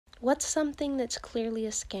What's something that's clearly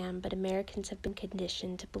a scam but Americans have been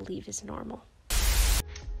conditioned to believe is normal?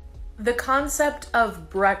 The concept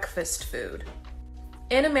of breakfast food.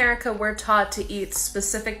 In America, we're taught to eat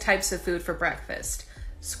specific types of food for breakfast.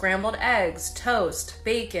 Scrambled eggs, toast,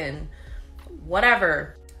 bacon,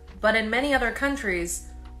 whatever. But in many other countries,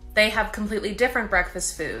 they have completely different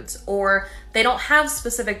breakfast foods, or they don't have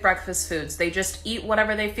specific breakfast foods. They just eat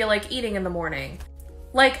whatever they feel like eating in the morning.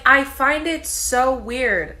 Like, I find it so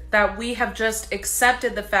weird that we have just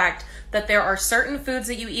accepted the fact that there are certain foods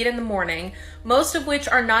that you eat in the morning, most of which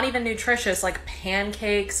are not even nutritious, like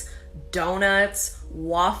pancakes, donuts,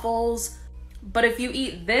 waffles. But if you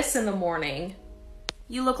eat this in the morning,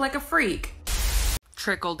 you look like a freak.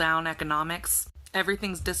 Trickle-down economics.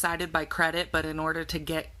 Everything's decided by credit, but in order to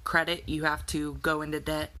get credit, you have to go into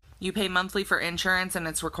debt. You pay monthly for insurance and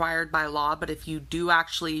it's required by law, but if you do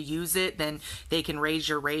actually use it, then they can raise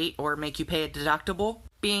your rate or make you pay a deductible.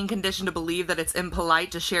 Being conditioned to believe that it's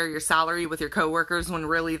impolite to share your salary with your coworkers when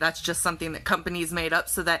really that's just something that companies made up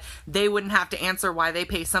so that they wouldn't have to answer why they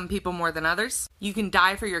pay some people more than others. You can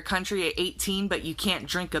die for your country at 18, but you can't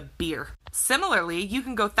drink a beer. Similarly, you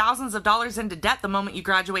can go thousands of dollars into debt the moment you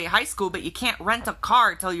graduate high school, but you can't rent a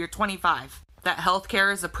car till you're 25. That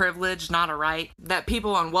healthcare is a privilege, not a right. That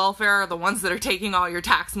people on welfare are the ones that are taking all your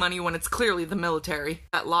tax money when it's clearly the military.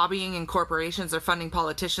 That lobbying and corporations are funding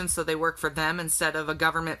politicians so they work for them instead of a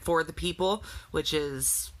government for the people, which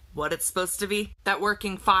is what it's supposed to be. That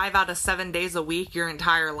working 5 out of 7 days a week your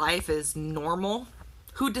entire life is normal.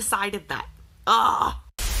 Who decided that? Ugh!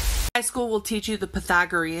 High school will teach you the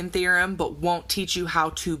Pythagorean theorem, but won't teach you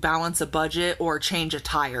how to balance a budget or change a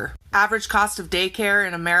tire. Average cost of daycare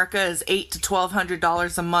in America is $800 to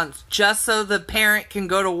 $1,200 a month, just so the parent can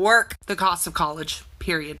go to work. The cost of college,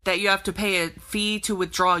 period. That you have to pay a fee to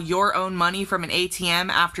withdraw your own money from an ATM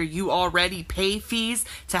after you already pay fees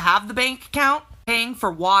to have the bank account. Paying for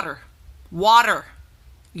water. Water.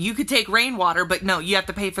 You could take rainwater, but no, you have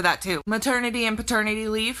to pay for that too. Maternity and paternity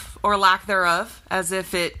leave, or lack thereof, as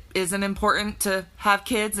if it isn't important to have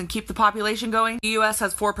kids and keep the population going. The US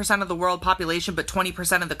has 4% of the world population, but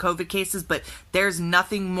 20% of the COVID cases, but there's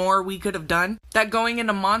nothing more we could have done. That going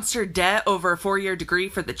into monster debt over a 4-year degree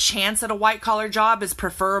for the chance at a white-collar job is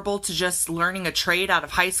preferable to just learning a trade out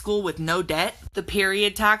of high school with no debt. The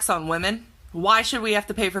period tax on women. Why should we have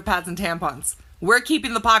to pay for pads and tampons? We're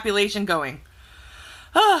keeping the population going.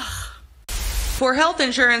 For health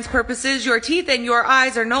insurance purposes, your teeth and your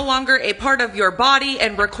eyes are no longer a part of your body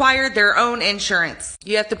and require their own insurance.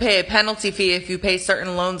 You have to pay a penalty fee if you pay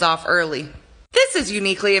certain loans off early. This is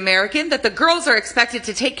uniquely American that the girls are expected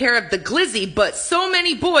to take care of the glizzy, but so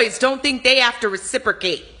many boys don't think they have to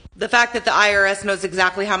reciprocate. The fact that the IRS knows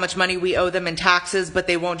exactly how much money we owe them in taxes, but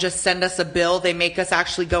they won't just send us a bill. They make us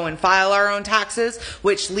actually go and file our own taxes,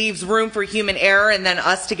 which leaves room for human error and then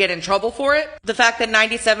us to get in trouble for it. The fact that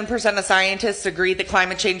 97% of scientists agree that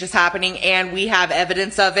climate change is happening and we have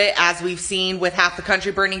evidence of it, as we've seen with half the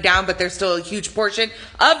country burning down, but there's still a huge portion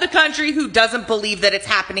of the country who doesn't believe that it's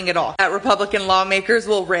happening at all. That Republican lawmakers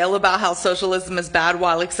will rail about how socialism is bad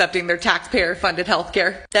while accepting their taxpayer-funded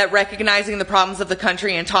healthcare. That recognizing the problems of the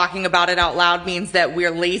country and talking about it out loud means that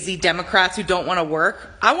we're lazy Democrats who don't want to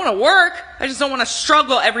work. I want to work. I just don't want to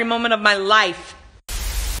struggle every moment of my life.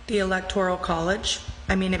 The Electoral College.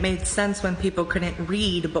 I mean, it made sense when people couldn't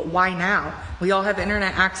read, but why now? We all have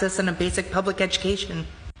internet access and a basic public education.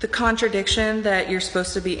 The contradiction that you're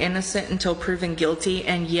supposed to be innocent until proven guilty,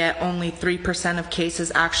 and yet only 3% of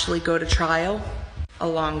cases actually go to trial.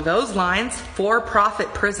 Along those lines,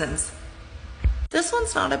 for-profit prisons. This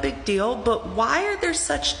one's not a big deal, but why are there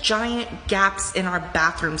such giant gaps in our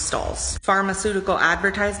bathroom stalls? Pharmaceutical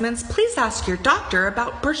advertisements, please ask your doctor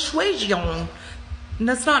about persuasion.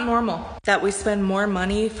 That's not normal. That we spend more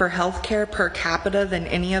money for healthcare per capita than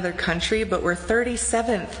any other country, but we're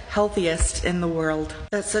 37th healthiest in the world.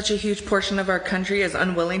 That such a huge portion of our country is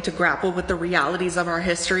unwilling to grapple with the realities of our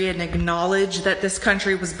history and acknowledge that this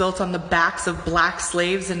country was built on the backs of black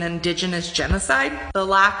slaves and indigenous genocide. The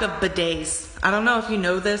lack of bidets. I don't know if you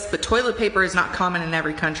know this, but toilet paper is not common in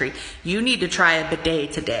every country. You need to try a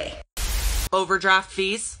bidet today. Overdraft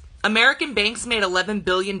fees. American banks made $11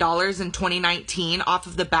 billion in 2019 off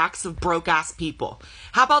of the backs of broke-ass people.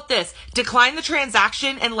 How about this? Decline the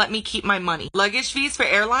transaction and let me keep my money. Luggage fees for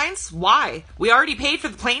airlines? Why? We already paid for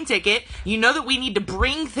the plane ticket. You know that we need to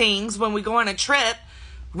bring things when we go on a trip.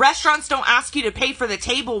 Restaurants don't ask you to pay for the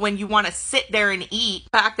table when you want to sit there and eat.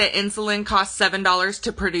 The fact that insulin costs $7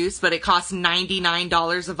 to produce, but it costs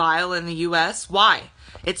 $99 a vial in the US. Why?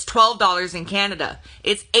 It's $12 in Canada.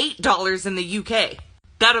 It's $8 in the UK.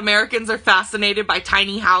 That Americans are fascinated by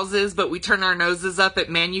tiny houses, but we turn our noses up at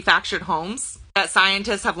manufactured homes. That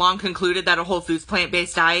scientists have long concluded that a whole foods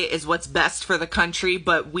plant-based diet is what's best for the country,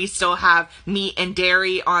 but we still have meat and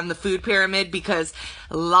dairy on the food pyramid because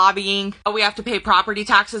lobbying. We have to pay property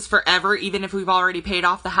taxes forever, even if we've already paid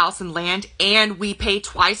off the house and land, and we pay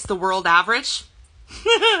twice the world average.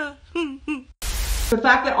 The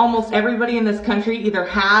fact that almost everybody in this country either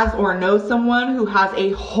has or knows someone who has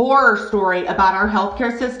a horror story about our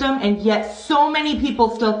healthcare system, and yet so many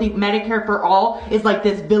people still think Medicare for all is like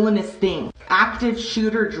this villainous thing. Active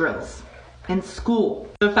shooter drills in school.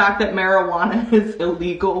 The fact that marijuana is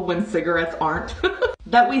illegal when cigarettes aren't.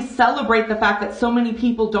 That we celebrate the fact that so many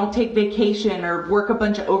people don't take vacation or work a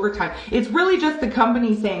bunch of overtime. It's really just the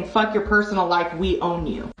company saying, fuck your personal life, we own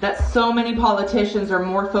you. That so many politicians are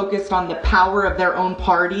more focused on the power of their own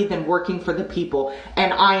party than working for the people.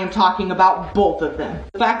 And I am talking about both of them.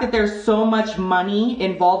 The fact that there's so much money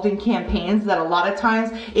involved in campaigns that a lot of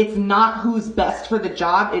times it's not who's best for the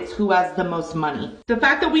job, it's who has the most money. The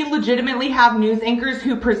fact that we legitimately have news anchors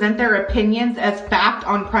who present their opinions as fact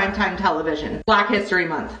on primetime television. Black History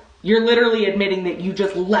Month. You're literally admitting that you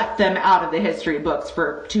just left them out of the history books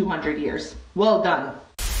for 200 years. Well done.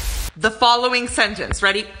 The following sentence,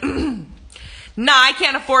 ready? Nah, I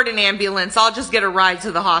can't afford an ambulance. I'll just get a ride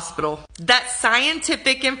to the hospital. That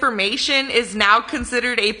scientific information is now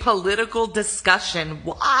considered a political discussion.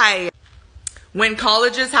 Why? When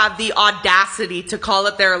colleges have the audacity to call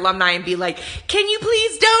up their alumni and be like, can you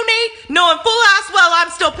please donate? Knowing full ass well I'm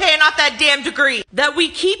still paying off that damn degree. That we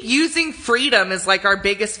keep using freedom as like our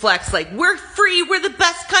biggest flex. Like, we're free, we're the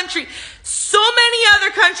best country. So many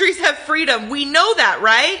other countries have freedom. We know that,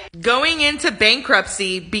 right? Going into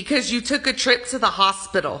bankruptcy because you took a trip to the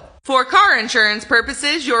hospital. For car insurance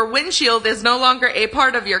purposes, your windshield is no longer a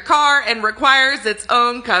part of your car and requires its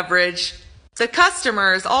own coverage. The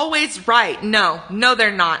customer is always right. No,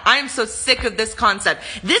 they're not. I am so sick of this concept.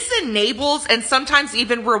 This enables and sometimes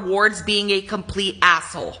even rewards being a complete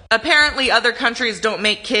asshole. Apparently, other countries don't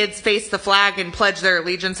make kids face the flag and pledge their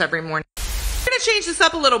allegiance every morning. We're going to change this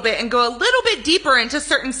up a little bit and go a little bit deeper into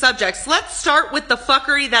certain subjects. Let's start with the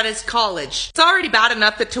fuckery that is college. It's already bad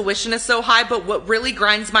enough that tuition is so high, but what really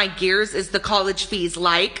grinds my gears is the college fees,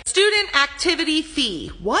 like student activity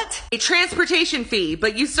fee. What? A transportation fee,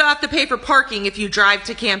 but you still have to pay for parking if you drive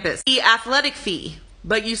to campus. The athletic fee,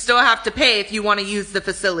 but you still have to pay if you want to use the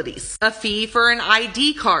facilities. A fee for an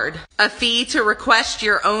ID card. A fee to request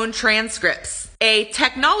your own transcripts. A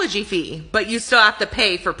technology fee, but you still have to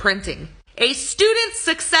pay for printing. A student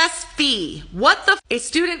success fee. What the A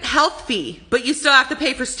student health fee, but you still have to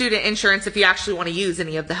pay for student insurance if you actually want to use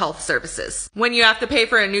any of the health services. When you have to pay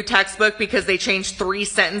for a new textbook because they changed 3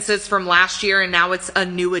 sentences from last year and now it's a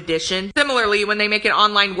new edition. Similarly, when they make an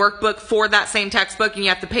online workbook for that same textbook and you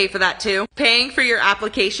have to pay for that too. Paying for your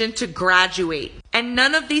application to graduate. And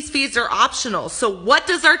none of these fees are optional. So what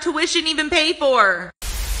does our tuition even pay for?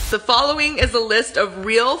 The following is a list of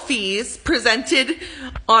real fees presented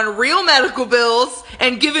on real medical bills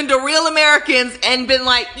and given to real Americans and been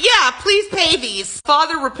like, yeah, please pay these.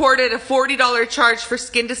 Father reported a $40 charge for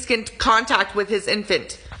skin-to-skin contact with his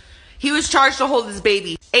infant. He was charged to hold his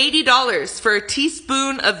baby. $80 for a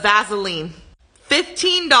teaspoon of Vaseline.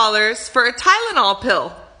 $15 for a Tylenol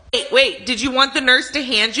pill. Wait, did you want the nurse to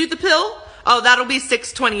hand you the pill? Oh, that'll be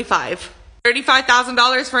 $625.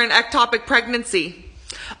 $35,000 for an ectopic pregnancy.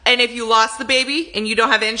 And if you lost the baby and you don't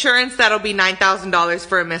have insurance, that'll be $9,000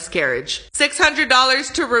 for a miscarriage.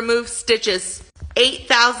 $600 to remove stitches.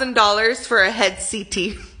 $8,000 for a head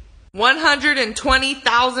CT.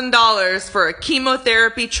 $120,000 for a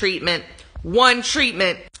chemotherapy treatment. One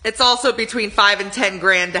treatment. It's also between $5 and $10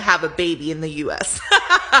 grand to have a baby in the US.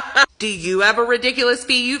 Do you have a ridiculous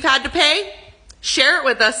fee you've had to pay? Share it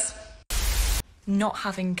with us. Not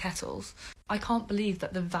having kettles. I can't believe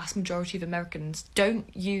that the vast majority of Americans don't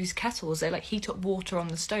use kettles. They like heat up water on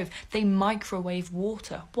the stove. They microwave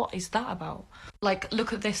water. What is that about? Like,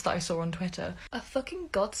 look at this that I saw on Twitter. A fucking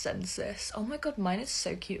godsend, sis. Oh my god, mine is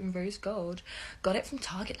so cute and rose gold. Got it from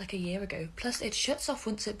Target like a year ago. Plus, it shuts off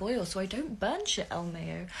once it boils, so I don't burn shit, El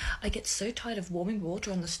Mayo. I get so tired of warming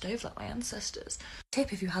water on the stove like my ancestors.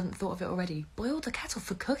 Tip if you hadn't thought of it already, boil the kettle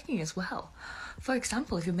for cooking as well. For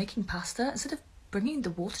example, if you're making pasta, instead of bringing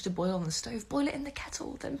the water to boil on the stove, boil it in the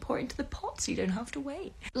kettle, then pour it into the pot so you don't have to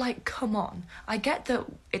wait. Like, come on. I get that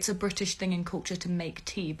it's a British thing in culture to make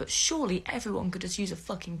tea, but surely everyone could just use a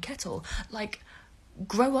fucking kettle. Like,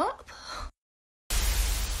 grow up?